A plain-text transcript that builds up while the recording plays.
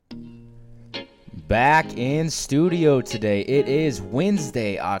back in studio today. It is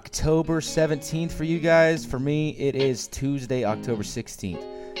Wednesday, October 17th for you guys. For me, it is Tuesday, October 16th.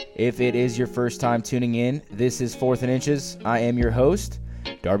 If it is your first time tuning in, this is 4th and Inches. I am your host,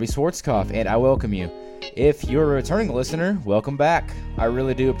 Darby Schwartzkopf, and I welcome you. If you're a returning listener, welcome back. I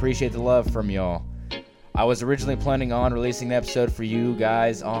really do appreciate the love from y'all. I was originally planning on releasing the episode for you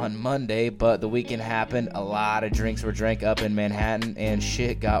guys on Monday, but the weekend happened. A lot of drinks were drank up in Manhattan, and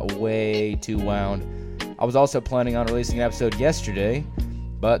shit got way too wound. I was also planning on releasing an episode yesterday,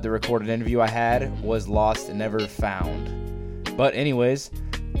 but the recorded interview I had was lost and never found. But anyways,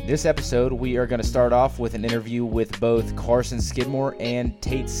 this episode we are going to start off with an interview with both Carson Skidmore and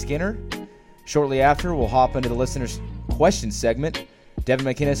Tate Skinner. Shortly after, we'll hop into the listener's question segment. Devin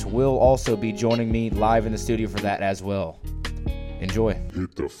McInnes will also be joining me live in the studio for that as well. Enjoy.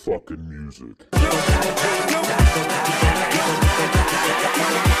 Hit the fucking music.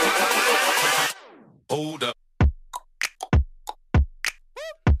 Hold up.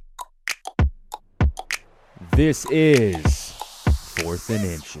 This is 4th and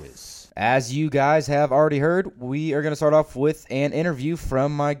Inches. As you guys have already heard, we are going to start off with an interview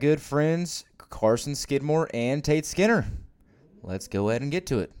from my good friends Carson Skidmore and Tate Skinner. Let's go ahead and get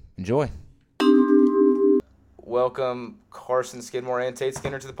to it. Enjoy. Welcome, Carson Skidmore and Tate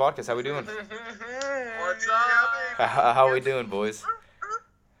Skinner, to the podcast. How we doing? What's up? How we doing, boys?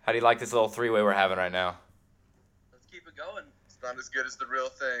 How do you like this little three-way we're having right now? Let's keep it going. It's not as good as the real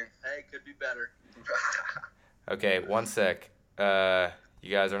thing. Hey, could be better. Okay, one sec. You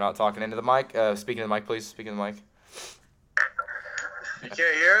guys are not talking into the mic. Speaking to the mic, please. Speaking to the mic. You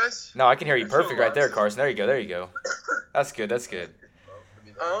can't hear us? No, I can hear you perfect right there, Carson. There you go. That's good.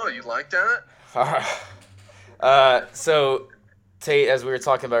 Oh, you like that? All right. So, Tate, as we were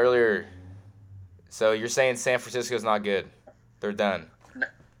talking about earlier, so you're saying San Francisco's not good. They're done.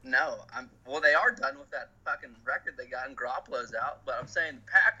 No, well, they are done with that fucking record they got, and Garoppolo's out. But I'm saying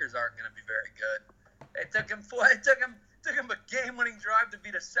the Packers aren't going to be very good. It took him a game-winning drive to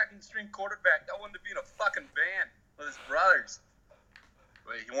beat a second-string quarterback that wanted to be in a fucking band with his brothers.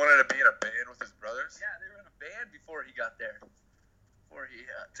 Wait, he wanted to be in a band with his brothers? Yeah, they were in a band before he got there. Before he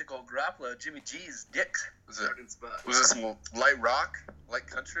took old Garoppolo, Jimmy G's dicks. Was this some light rock? Light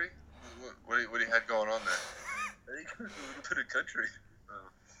country? What do you had going on there? I think it was a little bit of country.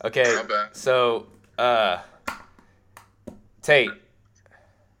 Okay, Not bad. so, Tate,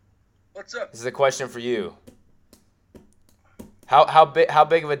 What's up? this is a question for you. How big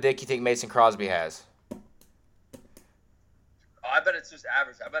of a dick you think Mason Crosby has? Oh, I bet it's just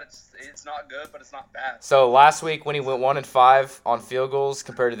average. I bet it's not good, but it's not bad. So last week when he went 1-5 on field goals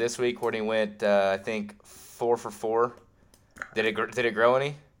compared to this week when he went, I think 4 for 4, did it grow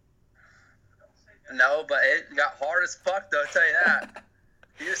any? No, but it got hard as fuck, though, I'll tell you that.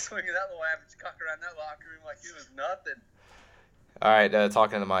 He was swinging that little average cock around that locker room like he was nothing. All right,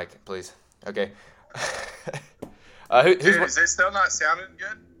 talking to the mic, please. Okay. Dude, is it still not sounding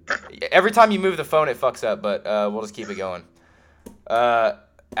good? Every time you move the phone, it fucks up, but we'll just keep it going.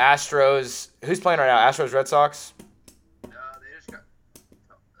 Astros. Who's playing right now? Astros, Red Sox? They just got...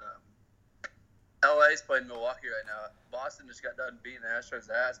 LA's playing Milwaukee right now. Boston just got done beating the Astros'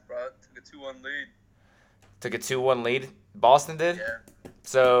 ass, bro. Took a 2-1 lead. Took a 2-1 lead. Boston did? Yeah.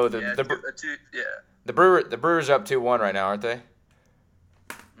 So Yeah. the Brewers are up 2-1 right now, aren't they?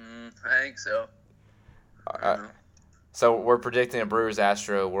 I think so. So we're predicting a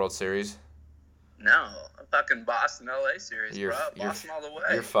Brewers-Astro World Series. No. Fucking Boston LA series, bro. Boston all the way.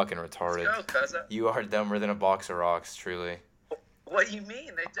 You're fucking retarded. Let's go, cuzzo. You are dumber than a box of rocks, truly. What do you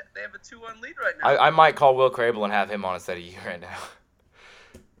mean? They have a 2-1 lead right now. I might call Will Crable and have him on instead of you right now.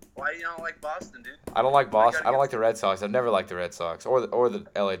 Why you don't like Boston, dude? I don't like Boston. I don't like the Red Sox. I've never liked the Red Sox or the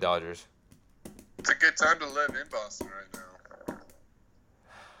LA Dodgers. It's a good time to live in Boston right now.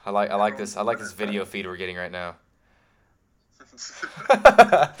 I like this video feed we're getting right now.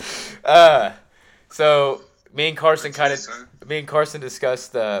 So me and Carson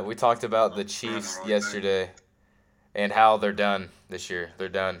discussed. We talked about the Chiefs yesterday and how they're done this year. They're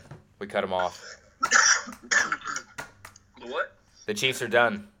done. We cut them off. What? The Chiefs are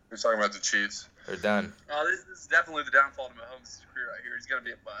done. We're talking about the Chiefs. They're done. Oh, this is definitely the downfall of Mahomes' career right here. He's gonna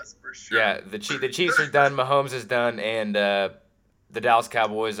be a bust for sure. Yeah, the Chiefs are done. Mahomes is done, and the Dallas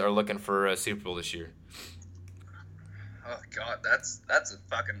Cowboys are looking for a Super Bowl this year. Oh God, that's a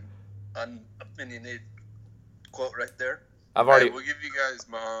fucking unopinionated quote right there. I've already. Hey, we'll give you guys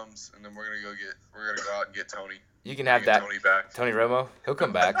Mahomes, and then we're gonna go out and get Tony. You can have Get that. Tony back. Tony Romo, he'll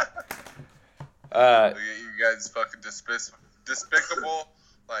come back. We'll get you guys fucking despicable.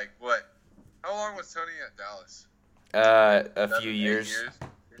 Like what? How long was Tony at Dallas? A few years.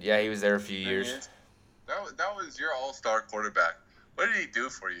 Yeah, he was there a few years. That was your all-star quarterback. What did he do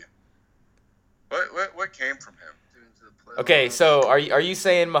for you? What came from him? Okay, so are you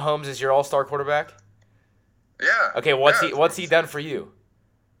saying Mahomes is your all-star quarterback? Yeah. Okay, what's he done for you?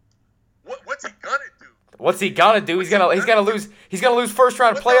 What's he gonna do? What's he gonna do? He's gonna lose first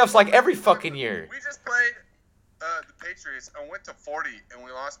round playoffs like every fucking year. We just played the Patriots and went to 40 and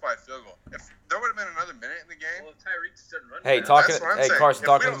we lost by a field goal. If there would have been another minute in the game, Well, Tyreek's didn't run. Hey, Carson,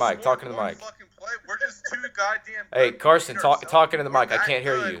 talking to the mic. Talking to the mic. We're just too goddamn. Hey, Carson, talking to the mic. I can't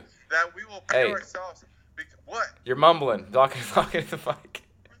hear you. That we will pay ourselves. What? You're mumbling. Talking to the mic.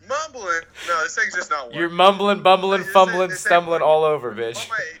 Mumbling? No, this thing's just not working. You're mumbling, bumbling, fumbling, stumbling all over, bitch.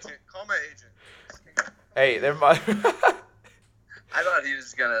 Call my agent. Hey, never mind. I thought he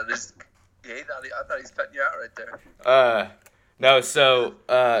was gonna just. Yeah, I thought he's cutting you out right there. No. So,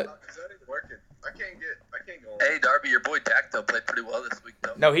 That ain't working. I can't go. Hey, Darby, your boy Tacto played pretty well this week,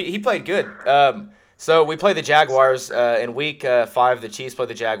 though. no, he played good. So we played the Jaguars in week 5. The Chiefs played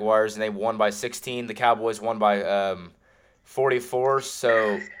the Jaguars and they won by 16. The Cowboys won by 44.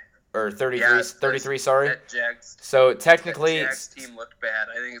 Or 33. Sorry. That Jags. So technically, That Jags team looked bad.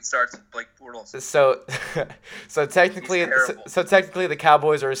 I think it starts with Blake Bortles. So technically, the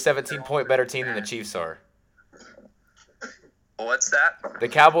Cowboys are a 17-point better team than the Chiefs are. What's that? The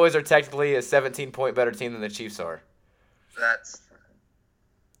Cowboys are technically a 17-point better team than the Chiefs are. That's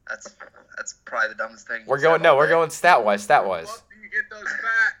probably the dumbest thing. We're going stat wise. How do you get those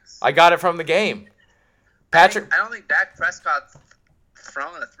facts? I got it from the game. I don't think Dak Prescott's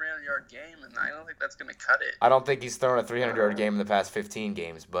thrown a 300-yard game, and I don't think that's going to cut it. I don't think he's thrown a 300-yard game in the past 15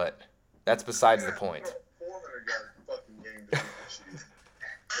 games, but that's besides the point. 400-yard fucking game.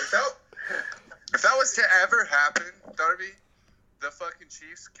 If that was to ever happen, Darby, the fucking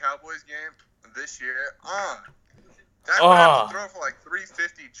Chiefs Cowboys game this year, Dak would have to throw for like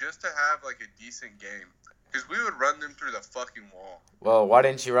 350 just to have like a decent game, because we would run them through the fucking wall. Well, why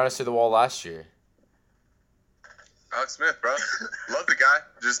didn't you run us through the wall last year? Alex Smith, bro. Love the guy,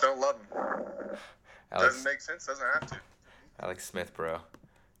 just don't love him. Doesn't make sense, doesn't have to. Alex Smith, bro.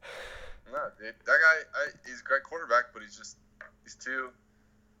 No, dude. That guy, he's a great quarterback, but he's too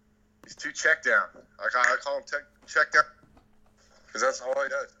check down. I call him check down because that's all he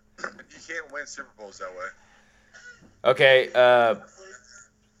does. You can't win Super Bowls that way. Okay,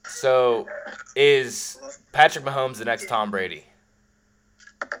 so is Patrick Mahomes the next Tom Brady?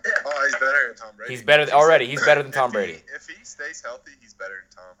 Oh, he's better than Tom Brady. He's better already. He's better than Tom Brady. If he stays healthy, he's better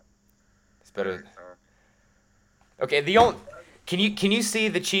than Tom. He's better than Tom. Okay, can you see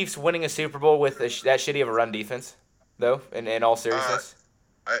the Chiefs winning a Super Bowl with that shitty of a run defense, though? In all seriousness,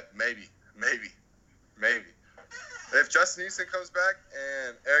 maybe. If Justin Houston comes back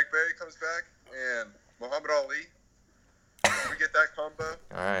and Eric Berry comes back and Muhammad Ali, we get that combo.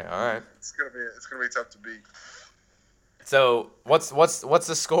 All right. It's gonna be tough to beat. So what's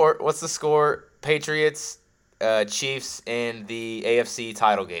the score? What's the score? Patriots, Chiefs in the AFC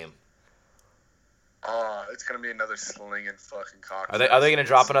title game. It's gonna be another slinging fucking cock. Are they gonna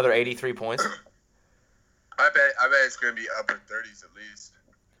drop another 83 points? I bet it's gonna be upper 30s at least.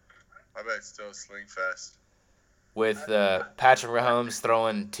 I bet it's still a sling fest. With Patrick Mahomes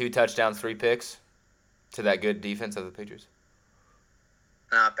throwing 2 touchdowns, 3 picks to that good defense of the Patriots.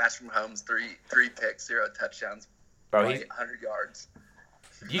 Patrick Mahomes, three picks, 0 touchdowns. Bro, he's 100 yards.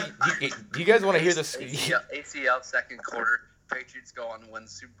 Do you guys want to hear this? ACL second quarter. Patriots go on to win the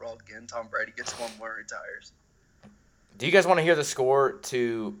Super Bowl again. Tom Brady gets one more, retires. Do you guys want to hear the score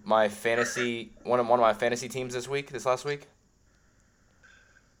to my one of my fantasy teams this last week?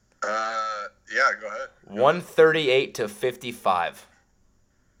 Yeah, go ahead. 138 to 55.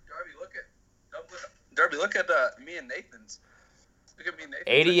 Darby, look at me and Nathan's. Look at me and Nathan's.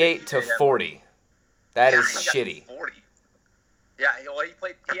 88 to 40. That is shitty. 40. Yeah, well,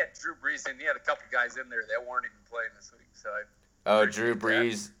 he had Drew Brees, and he had a couple guys in there that weren't even playing this week. So Drew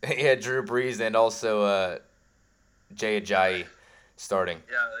Brees. He had Drew Brees and also Jay Ajayi starting.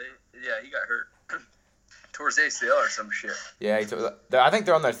 Yeah, he got hurt. Towards ACL or some shit. Yeah, I think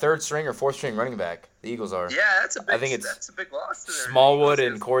they're on their 3rd string or 4th string running back. The Eagles are. Yeah, that's a big loss to their Smallwood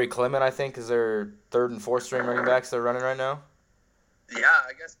and Corey Clement, I think, is their 3rd and 4th string running backs they're running right now. Yeah,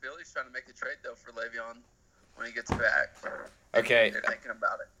 I guess Billy's trying to make a trade though for Le'Veon when he gets back. Okay. They're thinking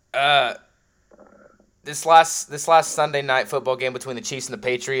about it. This last Sunday night football game between the Chiefs and the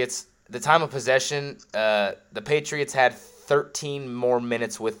Patriots, the time of possession, the Patriots had 13 more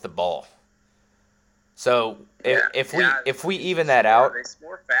minutes with the ball. So if we even that out, they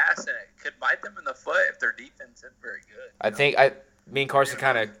score fast and it could bite them in the foot if their defense isn't very good. Me and Carson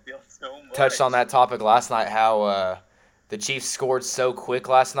kind of touched on that topic last night. How the Chiefs scored so quick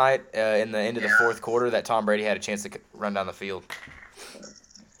last night in the end of the fourth quarter that Tom Brady had a chance to run down the field.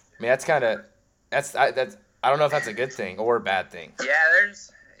 I mean, that's kind of that's I don't know if that's a good thing or a bad thing. Yeah,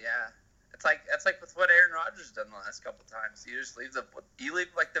 It's like with what Aaron Rodgers done the last couple times. You just leave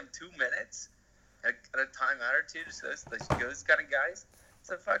like them 2 minutes at a timeout or two. Just those kind of guys. It's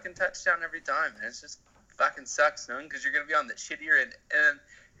a fucking touchdown every time, and it's just fucking sucks, man, because you're gonna be on the shittier end. And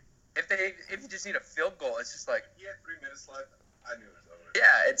if you just need a field goal, it's just like He had 3 minutes left. I knew it was over.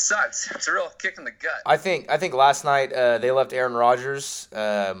 yeah, it sucks. It's a real kick in the gut. I think last night they left Aaron Rodgers.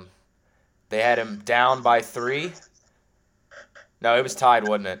 They had him down by 3. No, it was tied,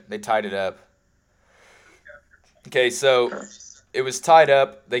 wasn't it? They tied it up. Okay, so it was tied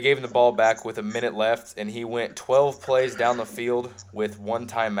up. They gave him the ball back with a minute left, and he went 12 plays down the field with 1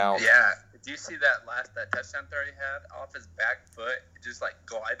 timeout. Yeah. Did you see that touchdown throw he had off his back foot? It just like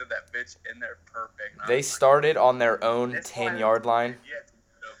glided that bitch in there perfect. They started on their own 10-yard line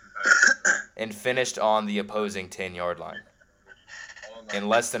and finished on the opposing 10-yard line in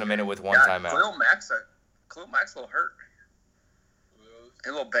less than a minute with 1 timeout. Khalil Mack's a little hurt. He's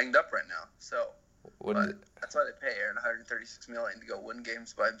a little banged up right now. So that's why they pay Aaron $136 million to go win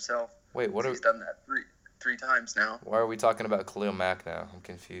games by himself. Wait, He's done that three times now. Why are we talking about Khalil Mack now? I'm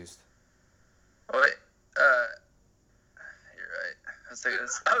confused. Oh, wait, you're right. I was thinking of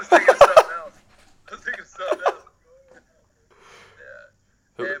something else.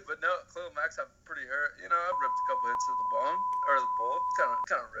 Yeah. Yeah, but no, Khalil Mack's I'm pretty hurt. You know, I've ripped a couple hits of the bone or the bull.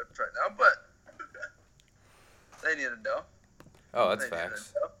 Kind of ripped right now, but they need to know. Oh, that's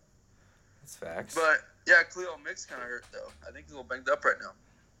facts. That's facts. But yeah, Khalil Mack's kind of hurt though. I think he's a little banged up right now.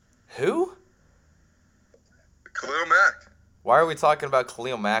 Who? Khalil Mack. Why are we talking about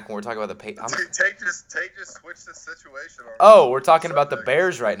Khalil Mack when we're talking about the Take just switch the situation on. Oh, we're talking about the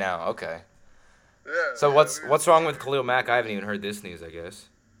Bears right now. Okay. Yeah. So what's wrong with Khalil Mack? I haven't even heard this news, I guess.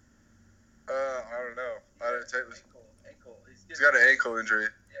 I don't know. I didn't take this. He's got an ankle injury.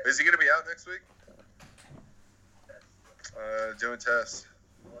 Is he gonna be out next week? Doing tests.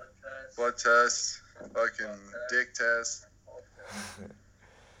 Blood tests. Fucking dick test.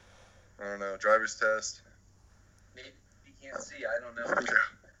 I don't know. Driver's test. Maybe he can't see. I don't know.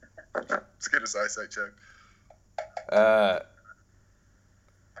 Yeah. Let's get his eyesight checked.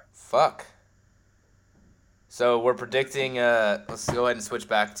 Fuck. So we're predicting. Let's go ahead and switch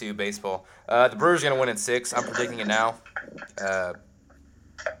back to baseball. The Brewers are gonna win in 6. I'm predicting it now.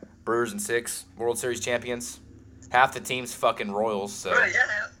 Brewers in 6, World Series champions. Half the team's fucking Royals. So. Yeah.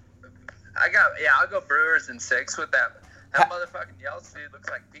 I'll go Brewers in 6 with that. That motherfucking Yelich dude looks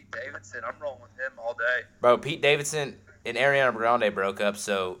like Pete Davidson. I'm rolling with him all day. Bro, Pete Davidson and Ariana Grande broke up,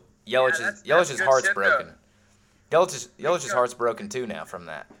 so Yelich's good heart's shit, broken. Yelich's heart's broken too now from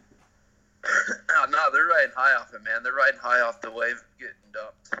that. No, they're riding high off it, man. They're riding high off the wave of getting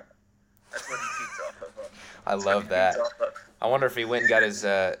dumped. That's what he feeds off of. I love that. I wonder if he went and got his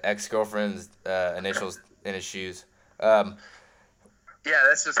ex-girlfriend's initials in his shoes. Yeah,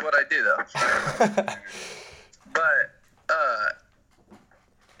 that's just what I do, though. But,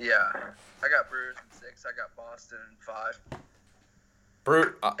 yeah. I got Brewers in 6. I got Boston in 5.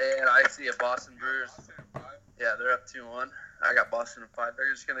 And I see a Boston Brewers. Yeah, they're up 2-1. I got Boston in 5.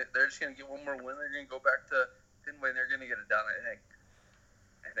 They're just gonna get one more win. They're gonna go back to Fenway. And they're gonna get it done.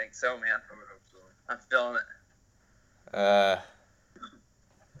 I think so, man. I would hope so. I'm feeling it.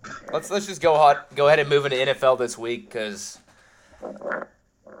 Let's just go ahead and move into NFL this week because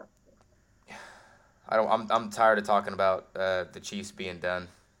I'm tired of talking about the Chiefs being done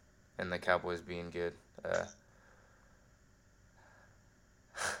and the Cowboys being good.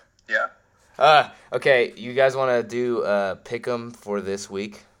 Yeah. Okay, you guys want to do pick 'em for this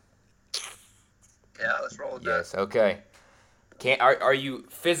week? Yeah, let's roll with that. Yes. Okay. Are you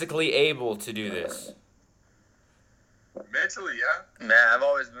physically able to do this? Mentally, yeah. Man, I've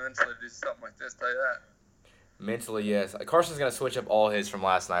always been mentally to do something like this. Tell you that. Mentally, yes. Carson's gonna switch up all his from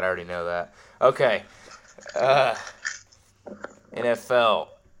last night. I already know that. Okay. NFL.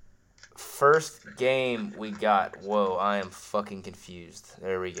 First game we got. Whoa, I am fucking confused.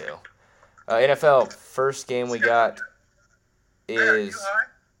 There we go. NFL. First game we got is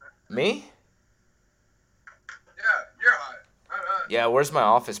me. Yeah, you're high. Yeah, where's my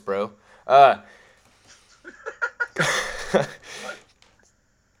office, bro? All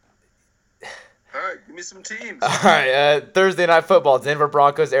right, give me some teams. All right, Thursday Night Football. Denver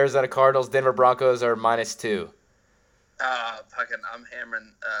Broncos, Arizona Cardinals. Denver Broncos are -2. I'm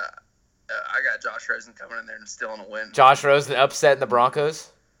hammering. I got Josh Rosen coming in there and stealing a win. Josh Rosen upsetting the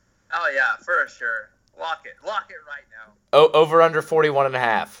Broncos? Oh, yeah, for sure. Lock it right now. Oh, over under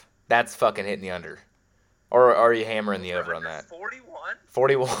 41.5. That's fucking hitting the under. Or are you hammering the over on that? 41?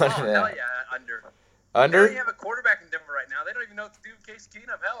 41. Oh, hell yeah, under. Under? They don't even have a quarterback in Denver right now. They don't even know what to do with Case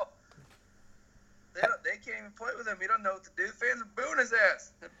Keenum. Hell, they can't even play with him. You don't know what to do. Fans are booing his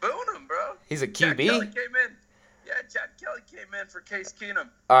ass. They're booing him, bro. He's a Chad QB? Kelly came in. Yeah, Chad Kelly came in for Case Keenum.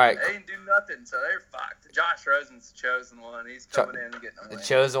 All right. They didn't do nothing, so they're fucked. Josh Rosen's the chosen one. He's coming in and getting a The win.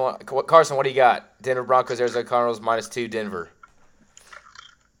 chosen one. Carson, what do you got? Denver Broncos, Arizona Cardinals, -2 Denver.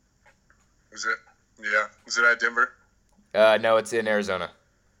 Is it? Yeah. Is it at Denver? No, it's in Arizona.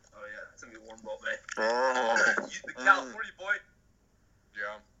 Oh, yeah. It's going to be a warm ball day. Oh. The California boy.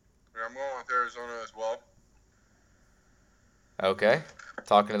 Yeah. I'm going with Arizona as well. Okay.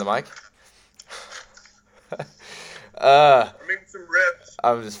 Talking to the mic. I'm eating some ribs.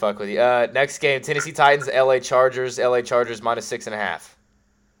 I'm just fucking with you. Next game, Tennessee Titans, LA Chargers. LA Chargers -6.5.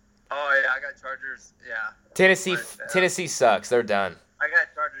 Oh, yeah. I got Chargers. Yeah. Tennessee sucks. They're done. I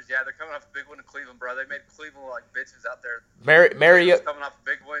got Chargers. Yeah, they're coming off a big win in Cleveland, bro. They made Cleveland like bitches out there. Mariota coming off a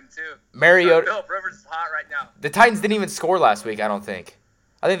big win too. Mariota. Philip Rivers is hot right now. The Titans didn't even score last week, I don't think.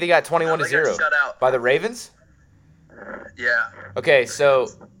 I think they got 21-0 got shut out by the Ravens. Yeah. Okay, so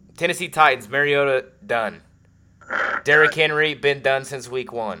Tennessee Titans, Mariota done. Derrick Henry been done since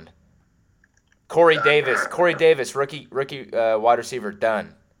week 1. Corey Davis, rookie wide receiver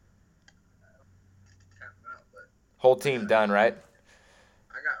done. Whole team done, right?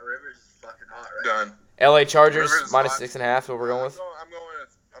 I got Rivers fucking hot right Done. LA Chargers Rivers is -6.5. What we're going with?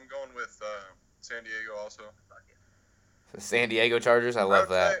 I'm going with San Diego also. The San Diego Chargers. I love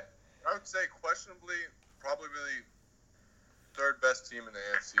that. I would say questionably, probably third best team in the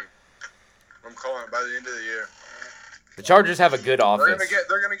AFC. I'm calling it by the end of the year. The Chargers have a good offense.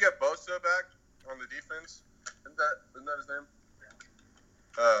 They're gonna get Bosa back on the defense. Isn't that his name?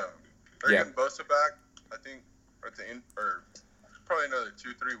 They're getting Bosa back. I think at the end, or probably another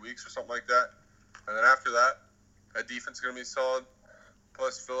 2-3 weeks or something like that. And then after that, that defense is gonna be solid.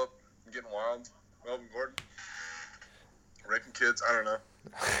 Plus Phillip getting wild. Melvin Gordon raping kids. I don't know.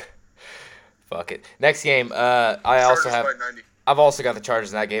 Fuck it. Next game. I've also got the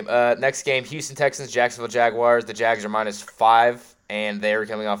Chargers in that game. Next game, Houston Texans, Jacksonville Jaguars. The Jags are -5, and they're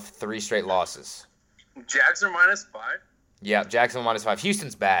coming off 3 straight losses. Jags are -5? Yeah, Jacksonville -5.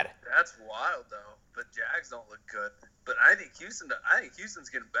 Houston's bad. That's wild, though. But Jags don't look good. But I think Houston's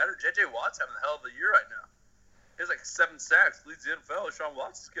getting better. J.J. Watt's having a hell of a year right now. He has like 7 sacks, leads the NFL. Sean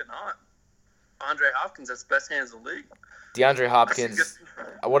Watts is getting hot. Andre Hopkins has the best hands in the league. DeAndre Hopkins,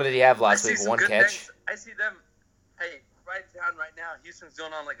 what did he have last week? 1 catch? I see them. Hey, write down right now. Houston's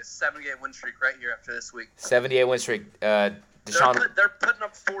going on like a 7-game win streak right here after this week. 78 win streak. They're putting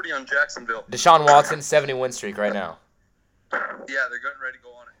up 40 on Jacksonville. Deshaun Watson, 70 win streak right now. Yeah, they're getting ready to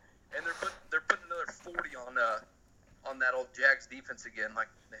go on it, and they're putting another 40 on that old Jags defense again, like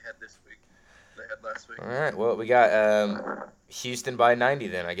they had this week. They had last week. All right. Well, we got Houston by 90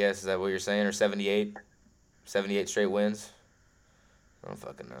 then, I guess. Is that what you're saying? Or 78? 78 straight wins? I don't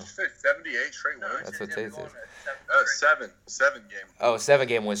fucking know. Did you say 78 straight wins? That's what Tate says. 7 game. Oh,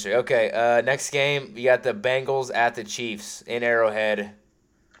 7-game win streak. Okay. Next game, we got the Bengals at the Chiefs in Arrowhead.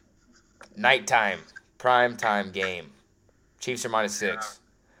 Nighttime. Primetime game. Chiefs are -6.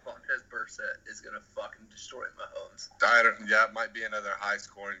 Yeah. Montez Burset is going to fucking destroy Mahomes. It might be another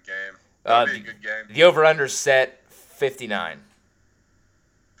high-scoring game. That'll be a good game. The over-under set 59.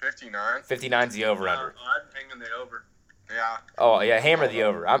 59? 59's the over-under. I'm hanging the over. Yeah. Oh, yeah, hammer the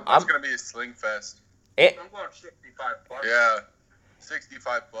over. It's going to be a sling fest. I'm going 65 plus. Yeah.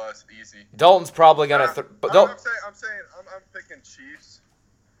 65 plus, easy. Dalton's probably going to... I'm picking Chiefs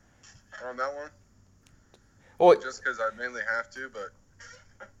on that one. Well, just because I mainly have to, but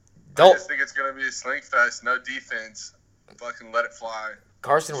I just think it's going to be a sling fest. No defense. Fucking let it fly.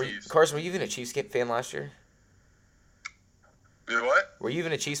 Carson, were you even a Chiefs fan last year? You what? Were you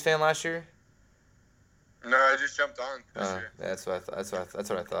even a Chiefs fan last year? No, I just jumped on this year. That's what I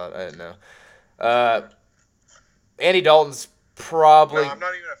thought. I didn't know. Andy Dalton's probably... No, I'm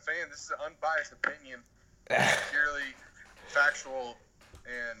not even a fan. This is an unbiased opinion. Purely factual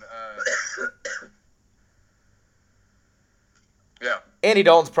and... yeah. Andy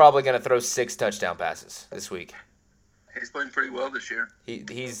Dalton's probably going to throw 6 touchdown passes this week. He's playing pretty well this year.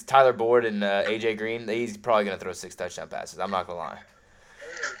 He's Tyler Boyd and A.J. Green. He's probably going to throw 6 touchdown passes. I'm not going to lie.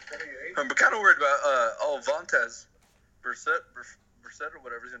 I'm kind of worried about Vontaze Burset or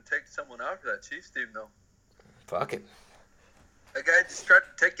whatever. He's going to take someone out for that Chiefs team, though. Fuck it. That guy just tried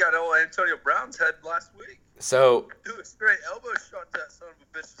to take out old Antonio Brown's head last week. So... Do a straight elbow shot to that son of a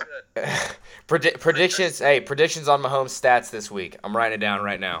bitch's head. Predictions. Hey, predictions on Mahomes' stats this week. I'm writing it down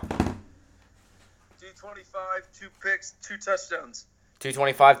right now. 225, 2 picks, 2 touchdowns.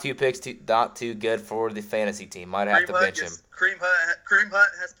 225, 2 picks, not too good for the fantasy team. Might have to bench him. Kareem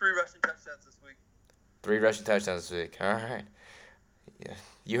Hunt has 3 rushing touchdowns this week. 3 rushing touchdowns this week. All right. Yeah.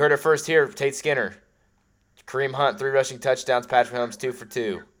 You heard it first here, Tate Skinner. Kareem Hunt, 3 rushing touchdowns. Patrick Mahomes, 2 for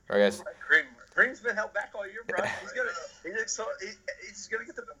 2. All right, guys. Kareem's been held back all year, bro. He's just gonna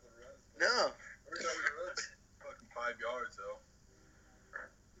get the no. Fucking 5 yards though.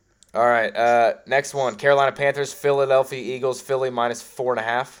 All right. Next one: Carolina Panthers, Philadelphia Eagles. Philly minus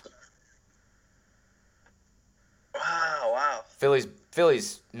 4.5. Wow. Philly's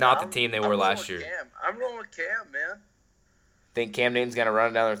not the team they were last year. I'm rolling with Cam, man. Think Cam Newton's gonna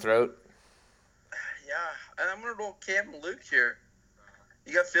run it down their throat? Yeah, and I'm gonna roll Cam and Luke here.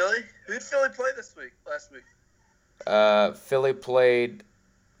 You got Philly? Who did Philly play last week? Philly played.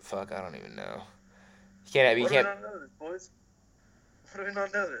 Fuck, I don't even know. You can't. What do we not know this, boys? What do we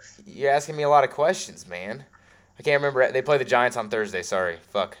not know this? You're asking me a lot of questions, man. I can't remember. They play the Giants on Thursday. Sorry.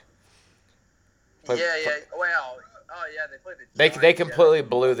 Fuck. Well, oh yeah, they played the Giants. They completely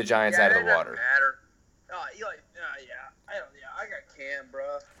blew the Giants out of the water. Matter. I got Cam,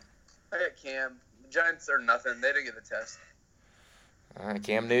 bro. I got Cam. The Giants are nothing. They didn't get the test. All right,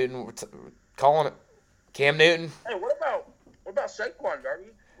 Cam Newton. We're calling it. Cam Newton. Hey, what about Saquon, Darby?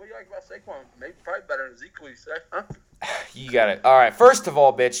 What do you like about Saquon? Maybe probably better than Zeke, you say, huh? You got it. All right. First of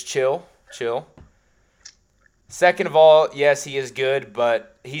all, bitch, chill. Second of all, yes, he is good,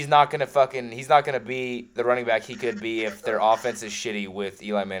 but he's not gonna be the running back he could be if their offense is shitty with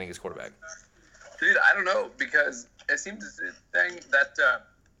Eli Manning as quarterback. Dude, I don't know, because it seems a thing that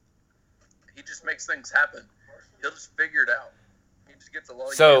he just makes things happen. He'll just figure it out. He just gets a lot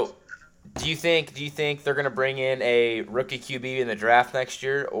of So, do you think they're gonna bring in a rookie QB in the draft next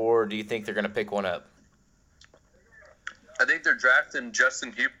year, or do you think they're gonna pick one up? I think they're drafting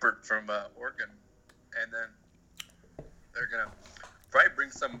Justin Herbert from Oregon, and then they're gonna probably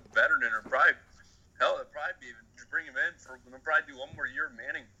bring some veteran in, or they'll probably even bring him in for. They'll probably do one more year of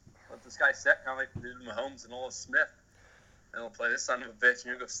Manning. Let this guy set, kind of like they did Mahomes and Noah Smith. And he'll play this son of a bitch,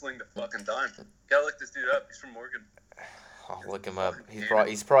 and he'll go sling the fucking dime. Gotta look this dude up. He's from Oregon. I'll look him up.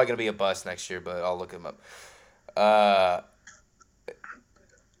 He's probably gonna be a bust next year, but I'll look him up. I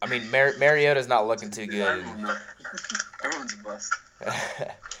mean, Mariota's not looking too good. Everyone's a bust.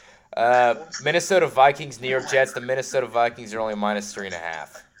 Minnesota Vikings, New York Jets. The Minnesota Vikings are only minus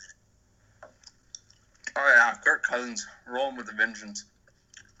 3.5. Oh yeah, Kirk Cousins rolling with a vengeance.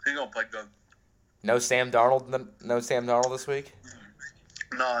 He's gonna play good. No Sam Darnold this week?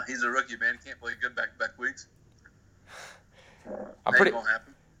 No, he's a rookie, man. He can't play good back-to-back weeks. Gonna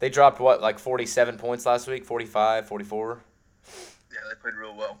happen. They dropped like 47 points last week, 45, 44. Yeah, they played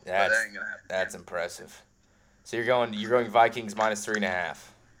real well. That ain't gonna happen. That's impressive. So you're going Vikings minus 3.5.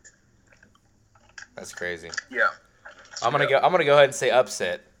 That's crazy. Yeah. I'm gonna go ahead and say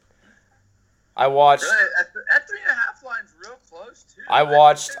upset. I watched. Really? That 3.5 line's real close too. I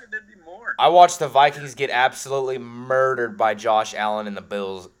watched. There'd be more. I watched the Vikings get absolutely murdered by Josh Allen and the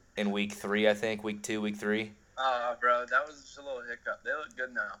Bills in week 3. I think week 2, week 3. Oh, bro, that was just a little hiccup. They look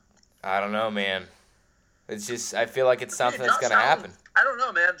good now. I don't know, man. It's just I feel like it's something that's gonna happen. I don't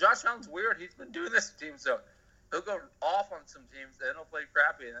know, man. Josh Allen's weird. He's been doing this to teams, so he'll go off on some teams, then he'll play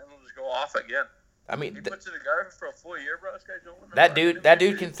crappy, and then he'll just go off again. I mean, he puts it together for a full year, bro. This guy's doing that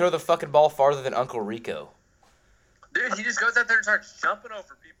dude can throw the fucking ball farther than Uncle Rico. Dude, he just goes out there and starts jumping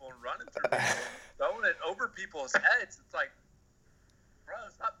over people and running through people, throwing it over people's heads. It's like, bro,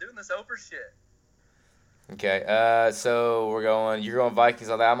 stop doing this over shit. Okay, so you're going Vikings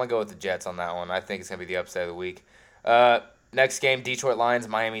on that. I'm going to go with the Jets on that one. I think it's going to be the upset of the week. Next game, Detroit Lions,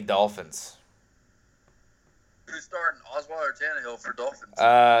 Miami Dolphins. Who's starting, Osweiler or Tannehill for Dolphins?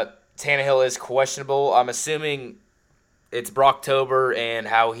 Tannehill is questionable. I'm assuming it's Brocktober and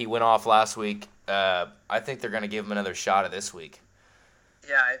how he went off last week. I think they're going to give him another shot at this week.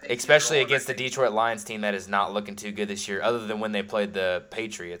 Yeah, I think especially against the Detroit Lions team that is not looking too good this year, other than when they played the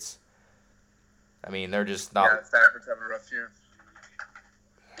Patriots. I mean, they're just not. Yeah, Stafford's having a rough year.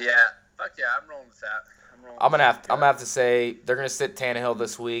 Yeah, fuck yeah, I'm rolling with that. I'm gonna have to say they're gonna sit Tannehill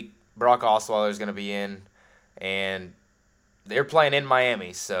this week. Brock Osweiler is gonna be in, and they're playing in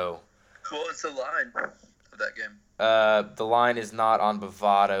Miami. So, what's the line of that game? The line is not on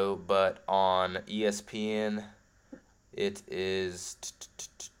Bovado, but on ESPN. It is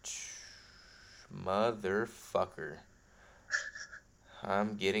motherfucker.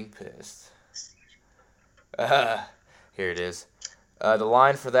 I'm getting pissed. Here it is. The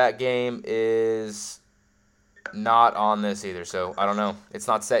line for that game is not on this either, so I don't know. It's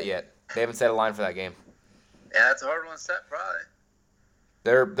not set yet. They haven't set a line for that game. Yeah, that's a hard one to set, probably.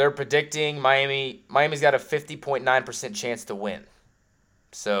 They're predicting Miami's got a 50.9% chance to win.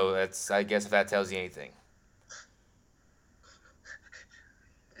 So I guess if that tells you anything.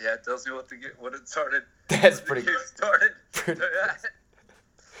 Yeah, it tells you when it started. That's when pretty the game started.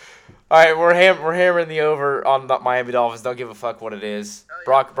 All right, we're hammering the over on the Miami Dolphins. Don't give a fuck what it is. Oh,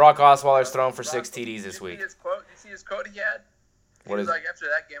 yeah. Brock Osweiler's thrown for 6 TDs this week. Did you see his quote he had? He was like, after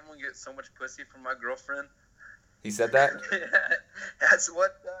that game, I'm going to get so much pussy from my girlfriend. He said that? That's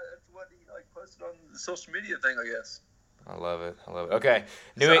what he posted on the social media thing, I guess. I love it. Okay.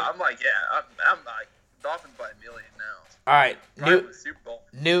 I'm like, I'm like, Dolphins by $1 million now. All right. Super Bowl.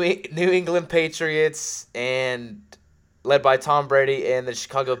 New England Patriots and led by Tom Brady, and the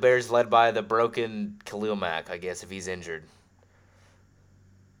Chicago Bears led by the broken Khalil Mack, I guess, if he's injured.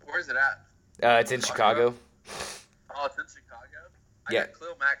 Where's it at? It's in Chicago. Oh, it's in Chicago? I Yeah. got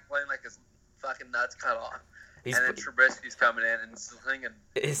Khalil Mack playing like his fucking nuts cut off. And then Trubisky's coming in and slinging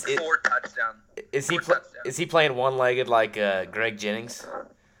 4 touchdowns. Is he playing one-legged like Greg Jennings?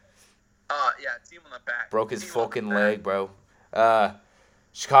 Yeah, team on the back. Broke his fucking leg, bro.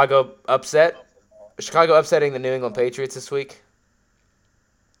 Chicago upsetting the New England Patriots this week.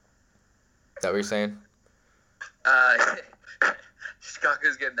 Is that what you're saying?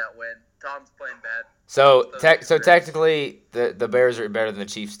 Chicago's getting that win. Tom's playing bad. So technically, the Bears are better than the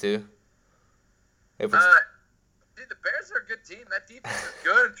Chiefs too. Dude, the Bears are a good team. That defense is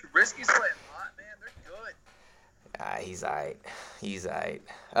good. Trubisky's playing hot, man. They're good. He's aight. He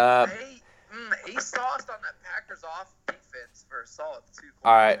sauced on that Packers off defense for a solid 2 quarters,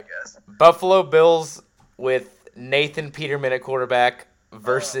 All right. I guess. Buffalo Bills with Nathan Peterman at quarterback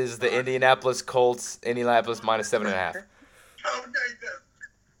versus the Indianapolis Colts. Indianapolis minus 7.5. Oh,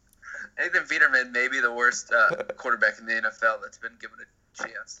 Nathan Peterman may be the worst quarterback in the NFL that's been given a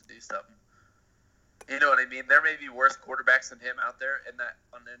chance to do something. You know what I mean? There may be worse quarterbacks than him out there in that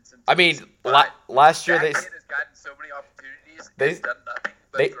instance. I mean, last year that kid has gotten so many opportunities. He's done nothing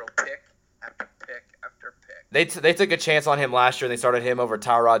but throw pick after pick after pick. They took a chance on him last year, and they started him over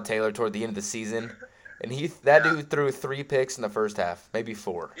Tyrod Taylor toward the end of the season. And dude threw 3 picks in the first half, maybe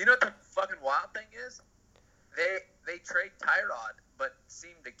 4. You know what the fucking wild thing is? They trade Tyrod, but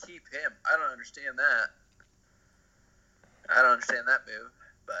seem to keep him. I don't understand that. I don't understand that move,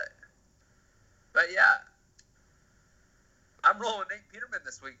 but yeah. I'm rolling Nate Peterman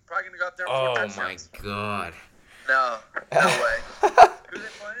this week. Probably gonna go out there and 4 touchdowns. Oh my god. No way. Who they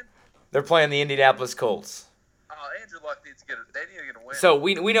playing? They're playing the Indianapolis Colts. Oh, Andrew Luck needs to get a win. So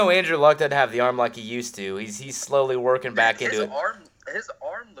we know Andrew Luck doesn't have the arm like he used to. He's slowly working back into it. His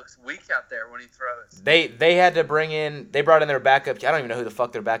arm looks weak out there when he throws. They had to they brought in their backup. I don't even know who the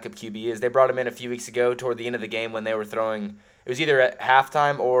fuck their backup QB is. They brought him in a few weeks ago toward the end of the game when they were throwing. It was either at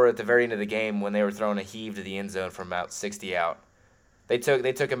halftime or at the very end of the game when they were throwing a heave to the end zone from about 60 out. They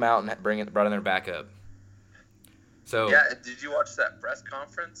took him out and brought in their backup. So yeah, did you watch that press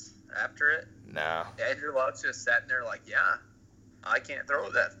conference after it? No. Andrew Luck's just sitting there like, yeah, I can't throw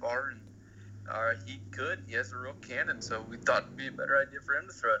it that far, and he could. He has a real cannon, so we thought it'd be a better idea for him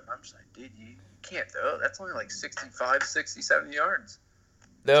to throw it. And I'm just like, dude, you can't throw it. That's only like 65, 60, 70 yards.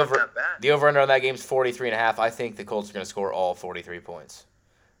 The over-under on that game is 43.5. I think the Colts are going to score all 43 points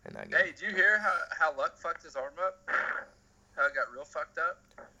in that game. Hey, did you hear how Luck fucked his arm up? How it got real fucked up?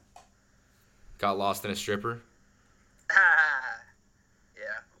 Got lost in a stripper?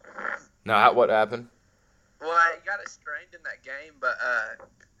 Yeah. No, what happened? Well, he got it strained in that game, but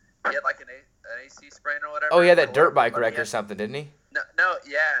he had like an AC sprain or whatever. Oh, he had that dirt bike wreck or something, didn't he? No,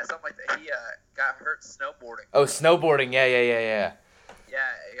 yeah, something like that. He got hurt snowboarding. Oh, snowboarding. Yeah. Yeah,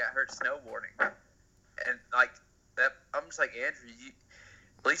 he got hurt snowboarding. And, like, that, I'm just like, Andrew,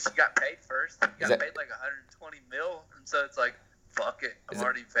 at least you got paid first. You got paid like $120 million. And so it's like, fuck it. I'm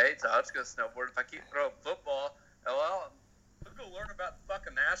already paid, so I'll just go snowboard. If I keep throwing football, well, I'll go learn about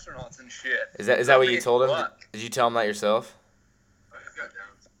fucking astronauts and shit. Is that what you told him? Did you tell him that yourself?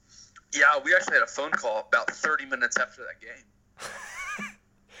 Yeah, we actually had a phone call about 30 minutes after that game.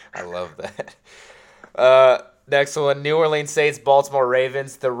 I love that. Next one, New Orleans Saints, Baltimore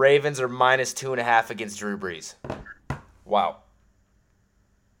Ravens. The Ravens are minus 2.5 against Drew Brees. Wow.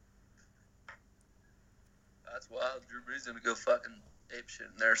 That's wild. Drew Brees going to go fucking ape shit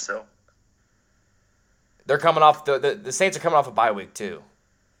in there, so. They're coming off, the Saints are coming off a bye week, too.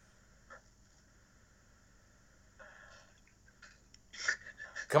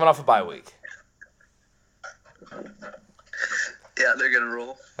 Coming off a bye week. Yeah, they're going to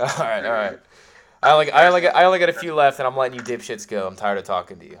roll. All right. I only got a few left, and I'm letting you dipshits go. I'm tired of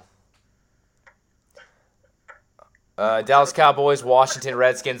talking to you. Dallas Cowboys, Washington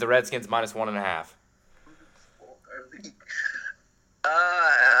Redskins. The Redskins minus 1.5. Well,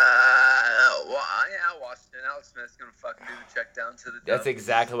 yeah, Washington. Alex Smith's going to fucking do the check down to the That's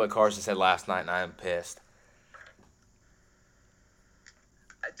exactly what Carson said last night, and I am pissed.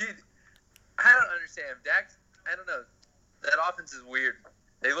 Dude, I don't understand. Dak, I don't know. That offense is weird.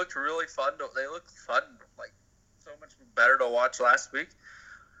 They looked really fun. They looked fun, like, so much better to watch last week.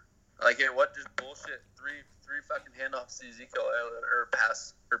 Like, it wasn't just bullshit. Three fucking handoffs to Ezekiel Elliott, or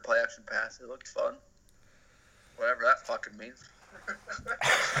pass, or play action pass. It looked fun. Whatever that fucking means.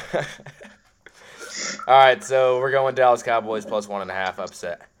 All right, so we're going Dallas Cowboys plus 1.5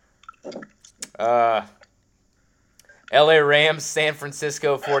 upset. LA Rams, San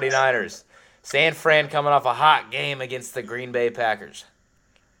Francisco 49ers. San Fran coming off a hot game against the Green Bay Packers.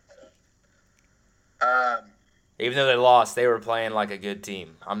 Even though they lost, they were playing like a good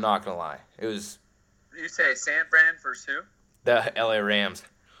team. I'm not going to lie. It was... You say San Fran versus who? The LA Rams.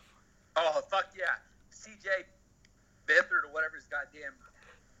 Oh, fuck yeah. CJ Beathard, or whatever his goddamn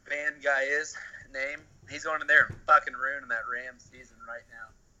band guy is, name, he's going in there and fucking ruining that Rams season right now.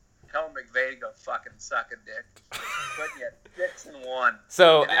 Tell McVay to go fucking suck a dick. Putting you 6-1.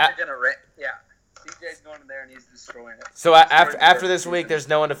 So, CJ's going in there and he's destroying it. So after this week, there's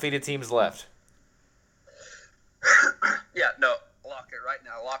no undefeated teams left. Yeah, no, lock it right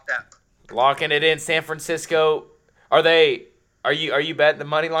now. Lock that. Locking it in. San Francisco. Are you betting the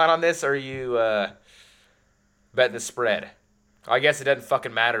money line on this, or are you betting the spread? I guess it doesn't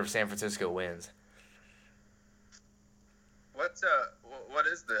fucking matter if San Francisco wins. What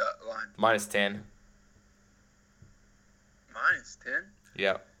is the line? -10. -10?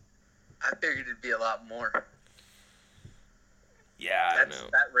 Yeah. I figured it'd be a lot more. Yeah, I know.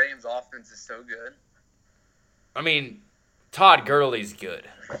 That Rams offense is so good. I mean, Todd Gurley's good.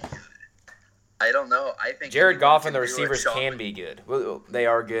 I don't know. I think Jared Goff and the receivers can be good. Well, they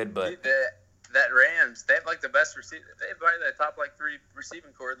are good, but that Rams, they have like the best receiver. They have probably the top like 3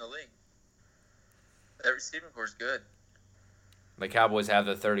 receiving core in the league. That receiving core is good. the Cowboys have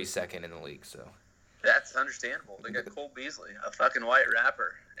the 32nd in the league, so. That's understandable. They got Cole Beasley, a fucking white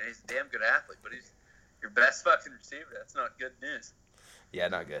rapper, and he's a damn good athlete, but he's your best fucking receiver. That's not good news. Yeah,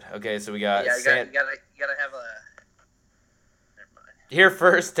 not good. Okay, so we got you gotta have a. Never mind. Here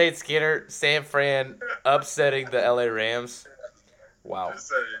first, Tate Skinner, San Fran upsetting the LA Rams. Wow.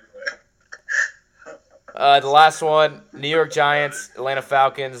 The last one, New York Giants, Atlanta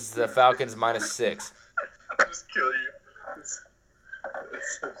Falcons. The Falcons -6. I'll just kill you.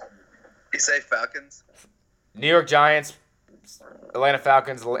 You say Falcons? New York Giants, Atlanta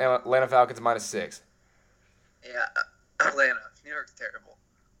Falcons. Atlanta Falcons -6. Yeah, Atlanta. New York's terrible.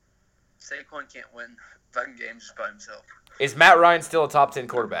 Saquon can't win fucking games just by himself. Is Matt Ryan still a top 10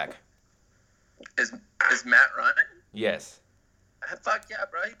 quarterback? Is Matt Ryan? Yes. Fuck yeah,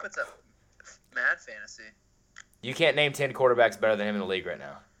 bro. He puts up mad fantasy. You can't name 10 quarterbacks better than him in the league right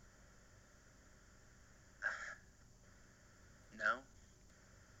now. No.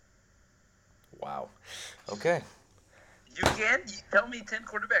 Wow. Okay. You can? Tell me 10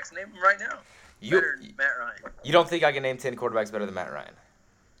 quarterbacks. Name them right now. Better than Matt Ryan. You don't think I can name 10 quarterbacks better than Matt Ryan?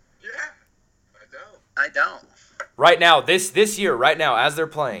 Yeah, I don't. Right now, this year, right now, as they're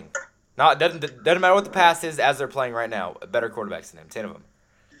playing. Doesn't matter what the past is, as they're playing right now. Better quarterbacks than him. 10 of them.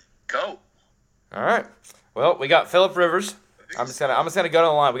 Go. All right. Well, we got Phillip Rivers. I'm just gonna go to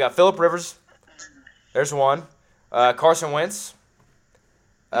the line. We got Phillip Rivers. There's one. Carson Wentz.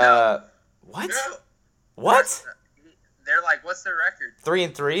 No. What? No. What? They're like, what's their record?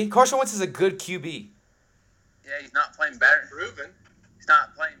 3-3. Carson Wentz is a good QB. Yeah, he's not playing better. Proven. He's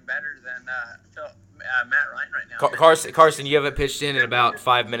not playing better than Matt Ryan right now. Carson, you haven't pitched in about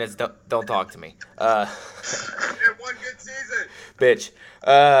 5 minutes. Don't talk to me. He had one good season. Bitch.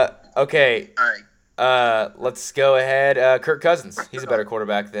 Okay. All right. Let's go ahead. Kirk Cousins. He's a better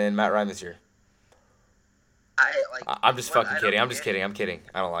quarterback than Matt Ryan this year. I'm just fucking kidding. I'm just kidding. I'm kidding.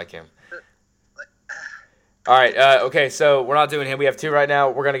 I don't like him. All right. Okay, so we're not doing him. We have 2 right now.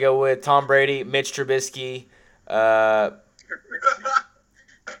 We're going to go with Tom Brady, Mitch Trubisky.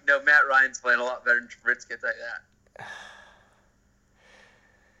 No, Matt Ryan's playing a lot better than Trubisky, I'll tell you that.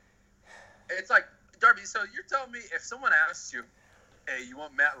 It's like, Darby, so you're telling me if someone asks you, hey, you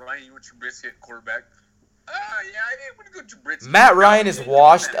want Matt Ryan, you want Trubisky at quarterback? Yeah, I want to go Trubisky. Matt Ryan is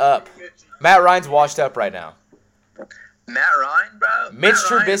washed up. Matt Ryan's washed up right now. Matt Ryan, bro? Mitch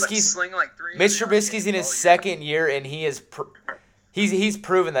Matt Ryan is Trubisky's slinging like 300 Mitch Trubisky's in his all year. second year, and he is he's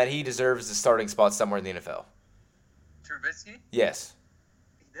proven that he deserves the starting spot somewhere in the NFL. Trubisky? Yes.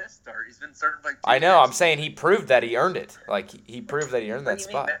 He does start. He's been starting for like 2 I know. years. I'm saying he proved that he earned it. Like, he proved that he earned What that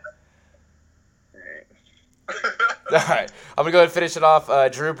do you mean, spot. Matt? All right. I'm going to go ahead and finish it off.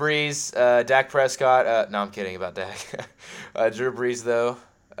 Drew Brees, Dak Prescott. No, I'm kidding about Dak. Drew Brees, though.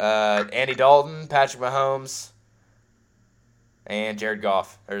 Andy Dalton, Patrick Mahomes. and Jared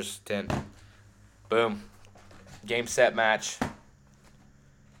Goff. There's 10. Boom. Game, set, match.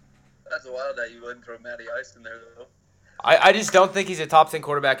 That's wild that you wouldn't throw Matty Ice in there, though. I just don't think he's a top 10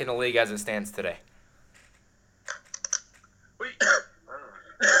 quarterback in the league as it stands today. Wait.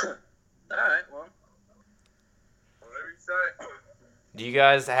 All right, well. Whatever you say. Do you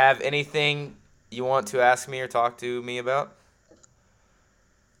guys have anything you want to ask me or talk to me about?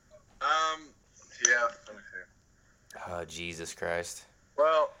 Yeah. Let me see. Oh, Jesus Christ.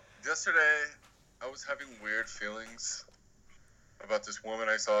 Well, yesterday I was having weird feelings about this woman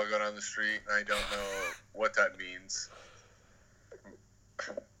I saw go down the street, and I don't know what that means.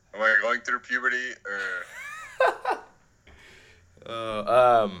 Am I going through puberty, or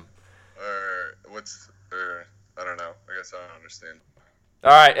what's, or I don't know. I guess I don't understand. All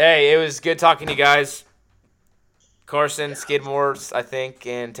right, hey, it was good talking to you guys. Carson Skidmore, I think,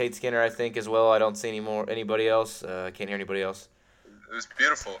 and Tate Skinner, I think, as well. I don't see anybody else. I can't hear anybody else. It was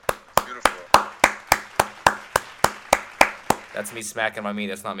beautiful. It was beautiful. That's me smacking my meat.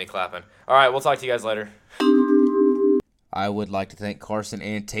 That's not me clapping. All right, we'll talk to you guys later. I would like to thank Carson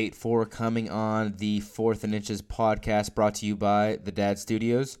and Tate for coming on the 4th and Inches podcast brought to you by the Dad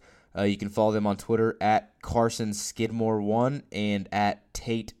Studios. You can follow them on Twitter at Carson Skidmore 1 and at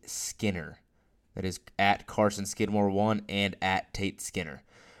Tate Skinner. That is at Carson Skidmore 1 and at Tate Skinner.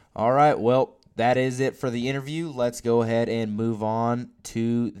 All right, well, that is it for the interview. Let's go ahead and move on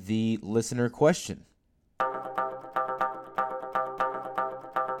to the listener question.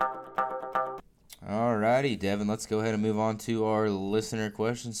 All righty, Devin, let's go ahead and move on to our listener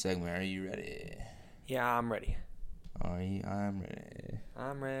question segment. Are you ready? Yeah, I'm ready. I'm ready.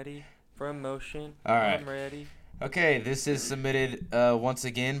 I'm ready for emotion. All right. I'm ready. Okay, this is submitted once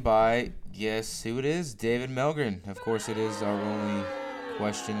again by, guess who it is? David Melgren. Of course, it is our only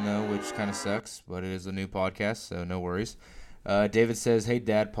question, though, which kind of sucks, but it is a new podcast, so no worries. David says, "Hey,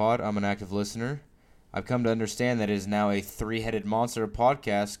 Dad Pod, I'm an active listener. I've come to understand that it is now a three-headed monster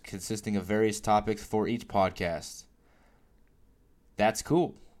podcast consisting of various topics for each podcast. That's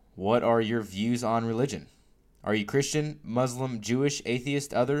cool. What are your views on religion? Are you Christian, Muslim, Jewish,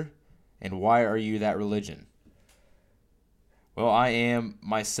 atheist, other? And why are you that religion?" Well, I am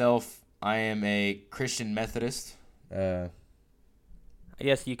a Christian Methodist. I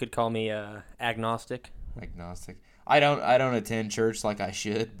guess you could call me agnostic. Agnostic. I don't attend church like I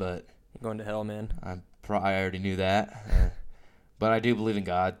should, but You're going to hell, man. I already knew that. But I do believe in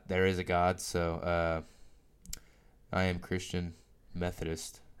God. There is a God, so I am Christian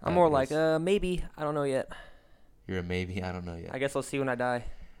Methodist. I'm more like maybe. I don't know yet. You're a maybe. I don't know yet. I guess I'll see when I die.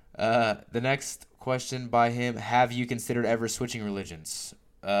 The next question by him: have you considered ever switching religions?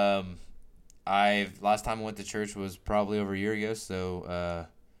 Last time I went to church was probably over a year ago, so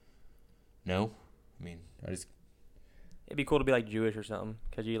no. I mean, It'd be cool to be like Jewish or something,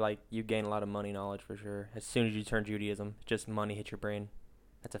 because you gain a lot of money knowledge for sure. As soon as you turn Judaism, just money hits your brain.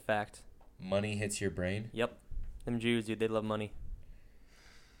 That's a fact. Money hits your brain? Yep. Them Jews, dude, they love money.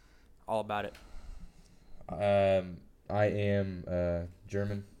 All about it. I am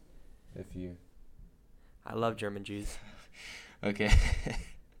German. I love German Jews. Okay.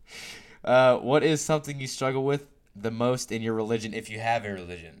 What is something you struggle with the most in your religion, if you have a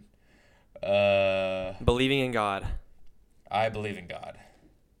religion? Believing in God. I believe in God.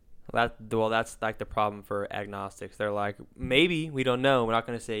 That's like the problem for agnostics. They're like, maybe, we don't know. We're not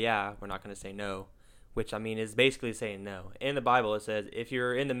going to say yeah. We're not going to say no, which I mean is basically saying no. In the Bible, it says if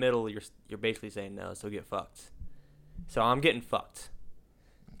you're in the middle, you're basically saying no. So get fucked. So I'm getting fucked.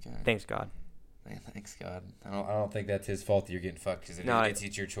 Okay. Thanks God. Man, thanks God. I don't think that's his fault that you're getting fucked because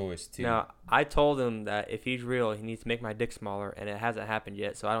it's your choice too. No, I told him that if he's real, he needs to make my dick smaller, and it hasn't happened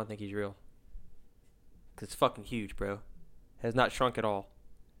yet. So I don't think he's real. Cause it's fucking huge, bro. It has not shrunk at all.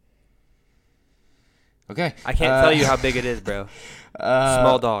 Okay. I can't tell you how big it is, bro.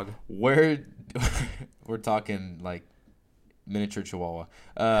 Small dog. We're talking like miniature Chihuahua.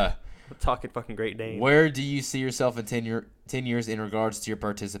 We're talking fucking Great Dane. Where do you see yourself in 10 years in regards to your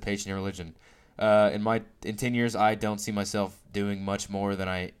participation in religion? In 10 years, I don't see myself doing much more than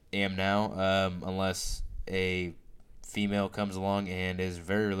I am now, unless a female comes along and is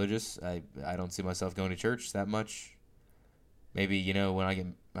very religious. I don't see myself going to church that much. Maybe, when I get,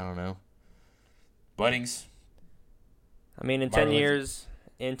 I don't know, weddings. I mean, in 10 years,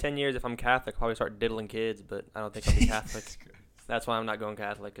 if I'm Catholic, I'll probably start diddling kids, but I don't think I'll be Catholic. That's why I'm not going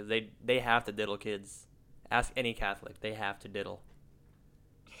Catholic, because they have to diddle kids. Ask any Catholic. They have to diddle.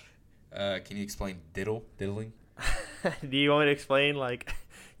 Can you explain diddling? Do you want me to explain, like,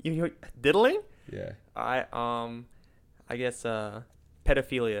 diddling? Yeah. I guess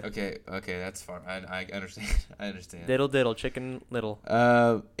pedophilia. Okay, that's fine. I understand. I understand. Diddle diddle, chicken little.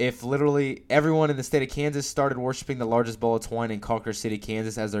 If literally everyone in the state of Kansas started worshiping the largest ball of twine in Calker City,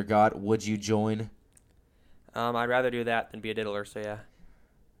 Kansas, as their god, would you join? I'd rather do that than be a diddler. So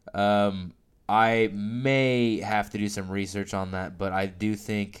yeah. I may have to do some research on that, but I do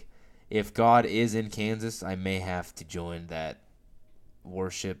think if God is in Kansas, I may have to join that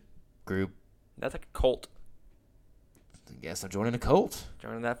worship group. That's like a cult. I guess I'm joining a cult.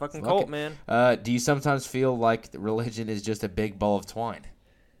 Joining that fucking Fuck cult, it. man. Do you sometimes feel like religion is just a big ball of twine?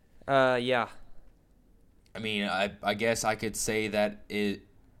 Yeah. I mean, I guess I could say that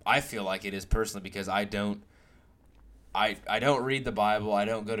I feel like it is personally because I don't read the Bible, I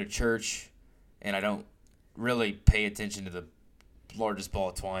don't go to church, and I don't really pay attention to the largest ball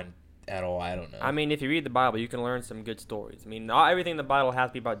of twine at all. I don't know. I mean, if you read the Bible, you can learn some good stories. I mean, not everything in the Bible has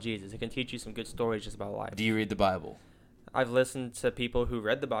to be about Jesus. It can teach you some good stories just about life. Do you read the Bible? I've listened to people who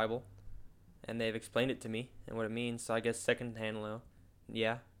read the Bible, and they've explained it to me and what it means. So I guess secondhand low.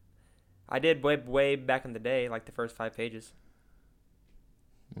 Yeah. I did way back in the day, like the first 5 pages.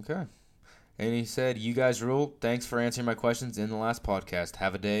 Okay. And he said, "You guys rule. Thanks for answering my questions in the last podcast.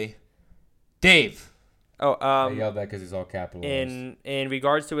 Have a day." Dave. Oh, I yelled that because it's all capitalized. in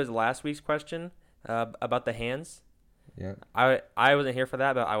regards to his last week's question about the hands, Yeah. I wasn't here for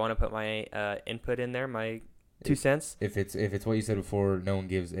that, but I want to put my input in there, my 2 cents. If it's what you said before, no one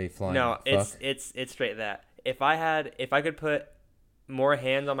gives a flying No, fuck. it's straight that. If I could put more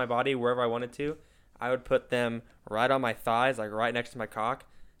hands on my body wherever I wanted to, I would put them right on my thighs, like right next to my cock.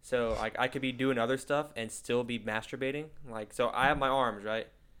 So like I could be doing other stuff and still be masturbating. Like so, I have my arms right,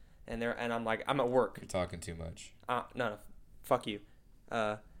 and I'm like I'm at work. You're talking too much. No, fuck you.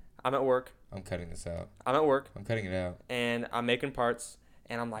 I'm at work. I'm cutting this out. I'm at work. I'm cutting it out. And I'm making parts,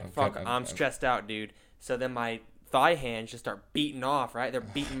 and I'm like, I'm stressed out, dude. So then my thigh hands just start beating off, right? They're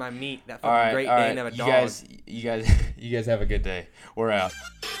beating my meat. That fucking Great Dane of a dog. You guys have a good day. We're out.